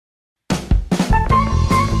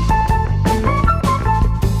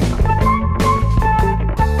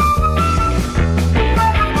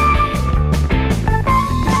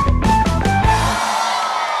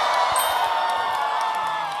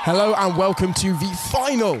Hello and welcome to the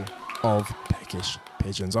final of Peckish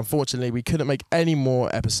Pigeons. Unfortunately, we couldn't make any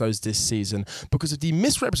more episodes this season because of the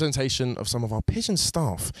misrepresentation of some of our pigeon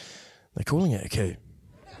staff. They're calling it a coup.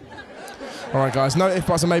 All right, guys, no ifs,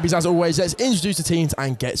 buts and maybes. As always, let's introduce the teams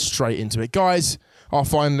and get straight into it. Guys, our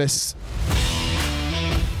finalists,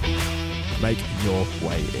 make your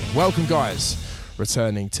way in. Welcome, guys,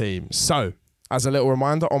 returning teams. So, as a little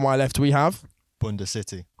reminder, on my left we have Bunda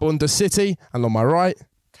City. Bunda City, and on my right,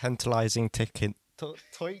 Tantalising Tektites.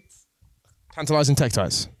 Tantalising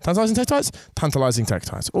Tektites. Tantalising Tektites? Tantalising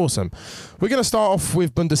Tektites. Awesome. We're going to start off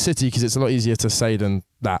with Bunda City because it's a lot easier to say than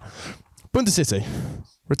that. Bunda City,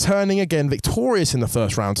 returning again, victorious in the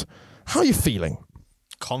first round. How are you feeling?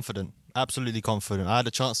 Confident. Absolutely confident. I had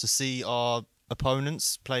a chance to see our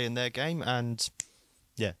opponents play in their game and,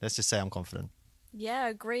 yeah, let's just say I'm confident. Yeah, I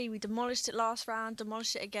agree. We demolished it last round,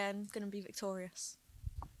 demolished it again. Going to be victorious.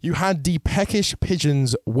 You had the Peckish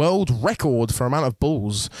Pigeons world record for amount of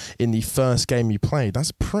balls in the first game you played.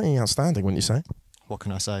 That's pretty outstanding, wouldn't you say? What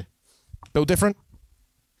can I say? Built different?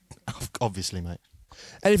 Obviously, mate.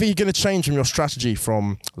 Anything you're going to change from your strategy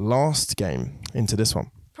from last game into this one?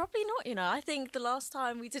 Probably not, you know. I think the last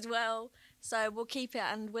time we did well, so we'll keep it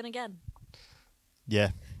and win again.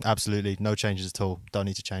 Yeah, absolutely. No changes at all. Don't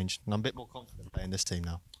need to change. And I'm a bit more confident playing this team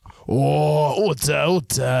now. Order.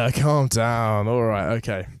 Calm down. All right,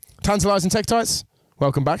 okay. Tantalising Tektites,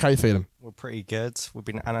 welcome back. How you feeling? We're pretty good. We've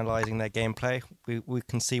been analysing their gameplay. We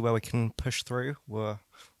can see where we can push through. We'll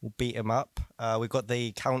beat them up. We've got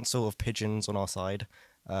the Council of Pigeons on our side,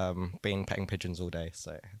 been petting pigeons all day,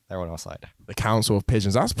 so they're on our side. The Council of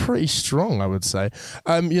Pigeons, that's pretty strong, I would say.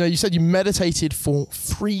 You said you meditated for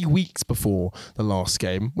 3 weeks before the last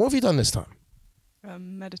game. What have you done this time?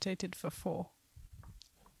 Meditated for 4.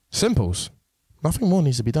 Simples. Nothing more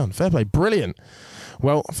needs to be done. Fair play. Brilliant.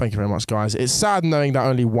 Well, thank you very much, guys. It's sad knowing that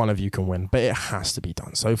only one of you can win, but it has to be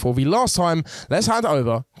done. So for the last time, let's hand it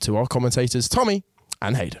over to our commentators, Tommy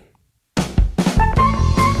and Hayden. Thank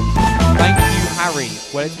you, Harry.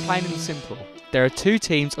 Well, it's plain and simple. There are 2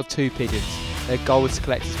 teams of 2 pigeons. Their goal is to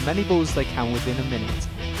collect as many balls as they can within a minute.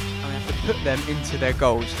 And we have to put them into their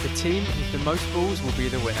goals. The team with the most balls will be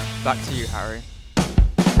the winner. Back to you, Harry.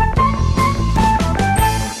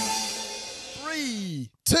 3,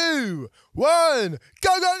 2, 1,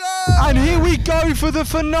 go, go, go! And here we go for the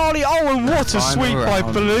finale. Oh, and what a sweep by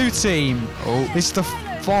blue team. It's the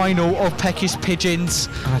final of Peckish Pigeons.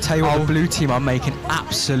 And I tell you what, the blue team are making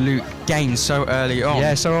absolute gains so early on.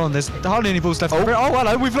 Yeah, so on. There's hardly any balls left. Oh,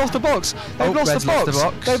 hello, we've lost the box. They've lost the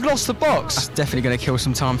box. They've lost the box. That's definitely going to kill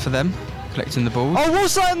some time for them, collecting the balls. Oh,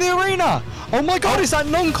 what's that in the arena? Oh my God, it's that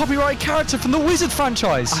non-copyright character from the Wizard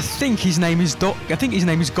franchise. I think his name is Gobby.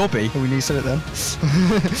 Oh, we need to say it then.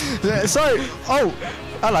 Yeah, so,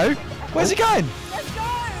 hello. Where's he going? Let's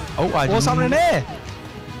go! What's happening here?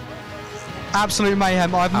 Absolute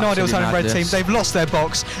mayhem. I have no idea what's happening in red team. They've lost their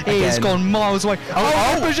box. It has gone miles away.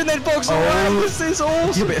 Pushing their box around. This is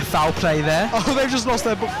awesome. A bit of foul play there. Oh, they've just lost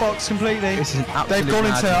their box completely. This is an absolute They've gone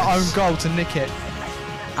into their own madness. goal to nick it.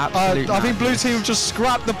 Absolute I think blue madness. team have just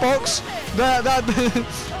scrapped the box.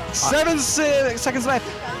 7 seconds left.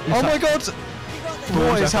 Oh my God.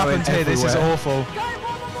 What has happened here? This is awful.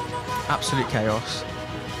 Absolute chaos.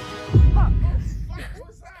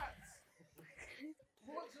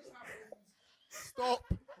 Stop.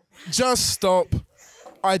 Just stop.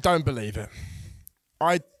 I don't believe it.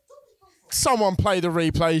 Someone play the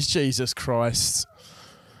replays. Jesus Christ.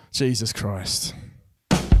 Jesus Christ.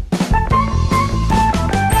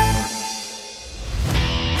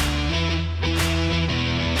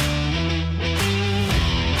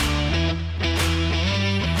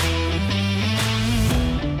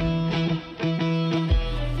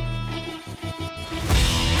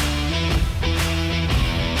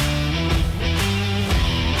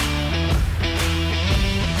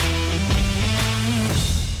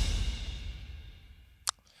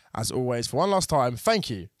 As always, for one last time,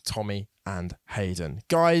 thank you, Tommy and Hayden.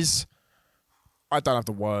 Guys, I don't have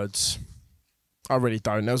the words. I really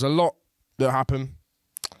don't. There was a lot that happened.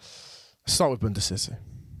 Let's start with Bunda City.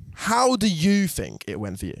 How do you think it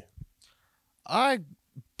went for you?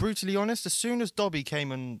 Brutally honest, as soon as Dobby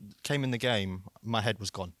came in the game, my head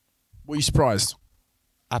was gone. Were you surprised?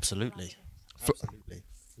 Absolutely. Absolutely.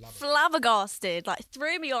 Flabbergasted. Like,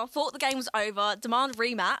 threw me off. Thought the game was over. Demand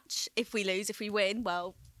rematch. If we lose, if we win,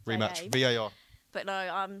 well... Rematch. VAR. But no,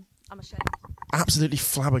 I'm ashamed. Absolutely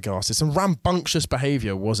flabbergasted. Some rambunctious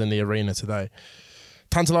behaviour was in the arena today.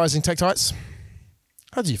 Tantalising Tektites.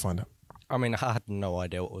 How did you find it? I mean, I had no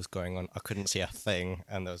idea what was going on. I couldn't see a thing,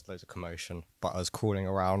 and there was loads of commotion. But I was crawling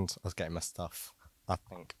around. I was getting my stuff. I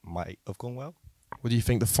think might have gone well. What do you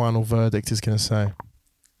think the final verdict is going to say?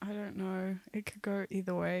 I don't know. It could go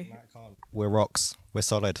either way. We're rocks. We're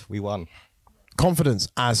solid. We won. Confidence,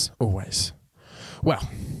 as always. Well,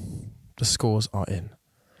 the scores are in.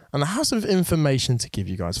 And I have some information to give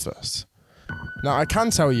you guys first. Now, I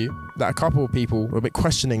can tell you that a couple of people were a bit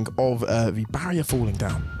questioning of the barrier falling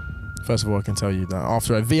down. First of all, I can tell you that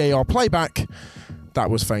after a VAR playback, that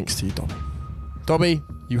was thanks to you, Dobby. Dobby,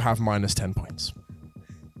 you have minus 10 points.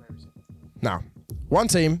 Now, one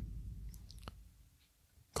team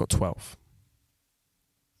got 12.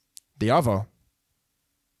 The other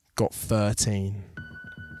got 13.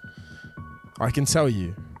 I can tell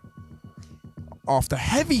you, after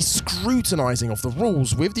heavy scrutinising of the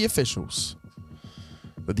rules with the officials,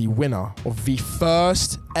 that the winner of the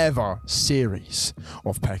first ever series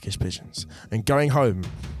of Peckish Pigeons and going home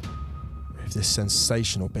with this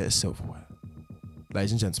sensational bit of silverware,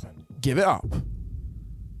 ladies and gentlemen, give it up.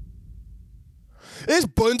 It's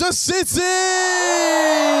Bunda City!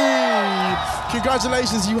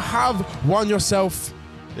 Congratulations, you have won yourself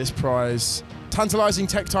this prize. Tantalising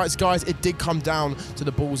Tektites, guys, it did come down to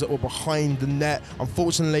the balls that were behind the net.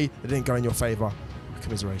 Unfortunately, it didn't go in your favour.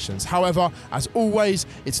 Commiserations. However, as always,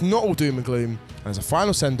 it's not all doom and gloom. And as a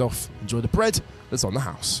final send-off, enjoy the bread that's on the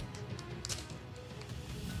house.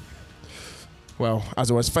 Well, as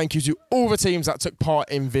always, thank you to all the teams that took part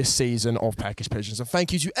in this season of Peckish Pigeons. And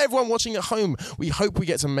thank you to everyone watching at home. We hope we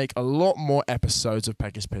get to make a lot more episodes of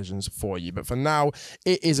Peckish Pigeons for you. But for now,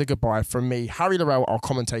 it is a goodbye from me, Harry Laurel, our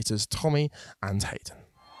commentators, Tommy and Hayden.